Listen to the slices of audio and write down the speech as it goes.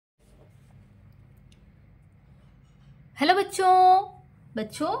Hello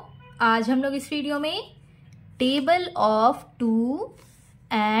बच्चों आज हम लोग इस वीडियो में table of 2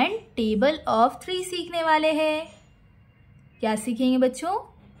 and table of 3 सीखने वाले हैं। क्या सीखेंगे बच्चों?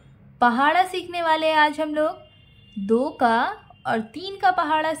 पहाड़ा सीखने वाले हैं। आज हम लोग 2 का और 3 का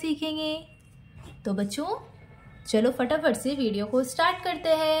पहाड़ा सीखेंगे। तो बच्चों चलो फटाफट से वीडियो को स्टार्ट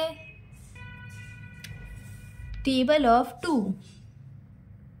करते हैं। Table of 2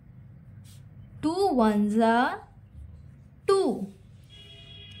 ones are 2,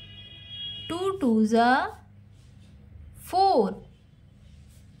 2 twos are 4,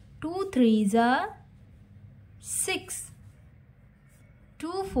 2 threes are 6,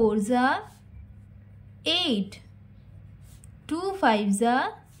 2 fours are 8, 2 fives are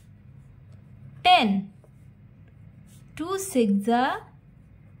 10, 2 sixes are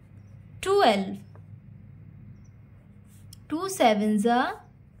 12, 2 sevens are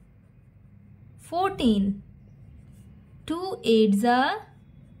 14, 2 eights are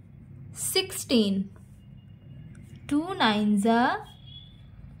 16, 2 nines are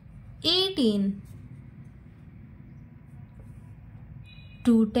 18,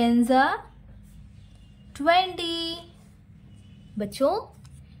 2 tens are 20। बच्चों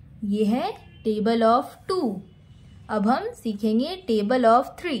ये है टेबल ऑफ 2। अब हम सीखेंगे table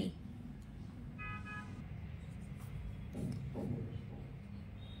of 3।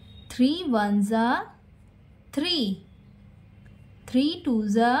 Three ones are 3, 3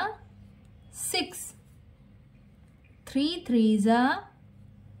 twos are 6, 3 threes are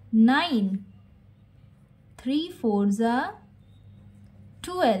 9, 3 fours are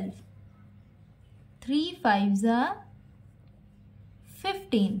 12, 3 fives are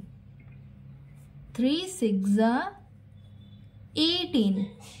 15, 3 sixes are 18,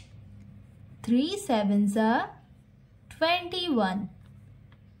 3 sevens are 21,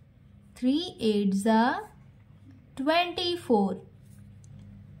 3 eights are 24,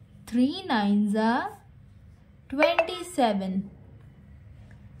 3 nines are 27,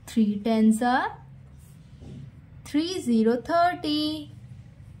 3 tens are 30।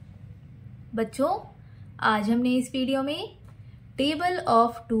 बच्चों आज हमने इस वीडियो में table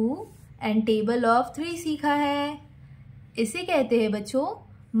of 2 and table of 3 सीखा है। इसे कहते हैं बच्चों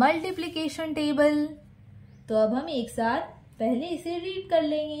मल्टीप्लिकेशन टेबल। तो अब हम एक साथ पहले इसे रीड कर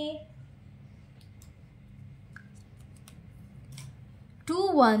लेंगे। 2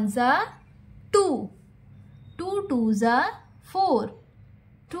 ones are 2, 2 twos are 4,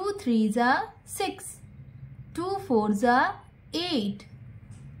 2 threes are 6, 2 fours are 8,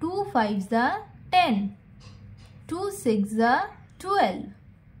 2 fives are 10, 2 sixes are 12,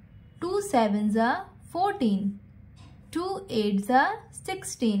 2 sevens are 14, 2 eights are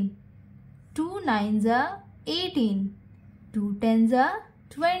 16, 2 nines are 18, 2 tens are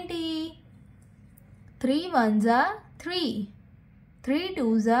 20, 3 ones are 3, 3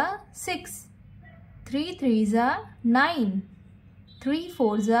 twos are 6, 3 threes are 9, 3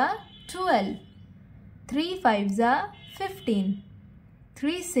 fours are 12, 3 fives are 15,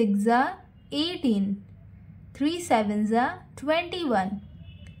 3 sixes are 18, 3 sevens are 21,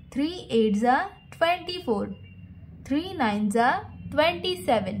 3 eights are 24, 3 nines are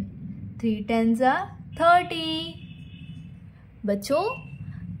 27, 3 tens are 30। बच्चों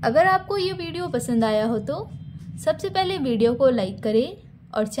अगर आपको ये video पसंद आया हो तो सबसे पहले वीडियो को लाइक करें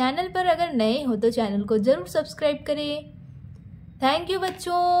और चैनल पर अगर नए हो तो चैनल को ज़रूर सब्सक्राइब करें। थैंक यू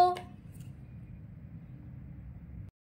बच्चों।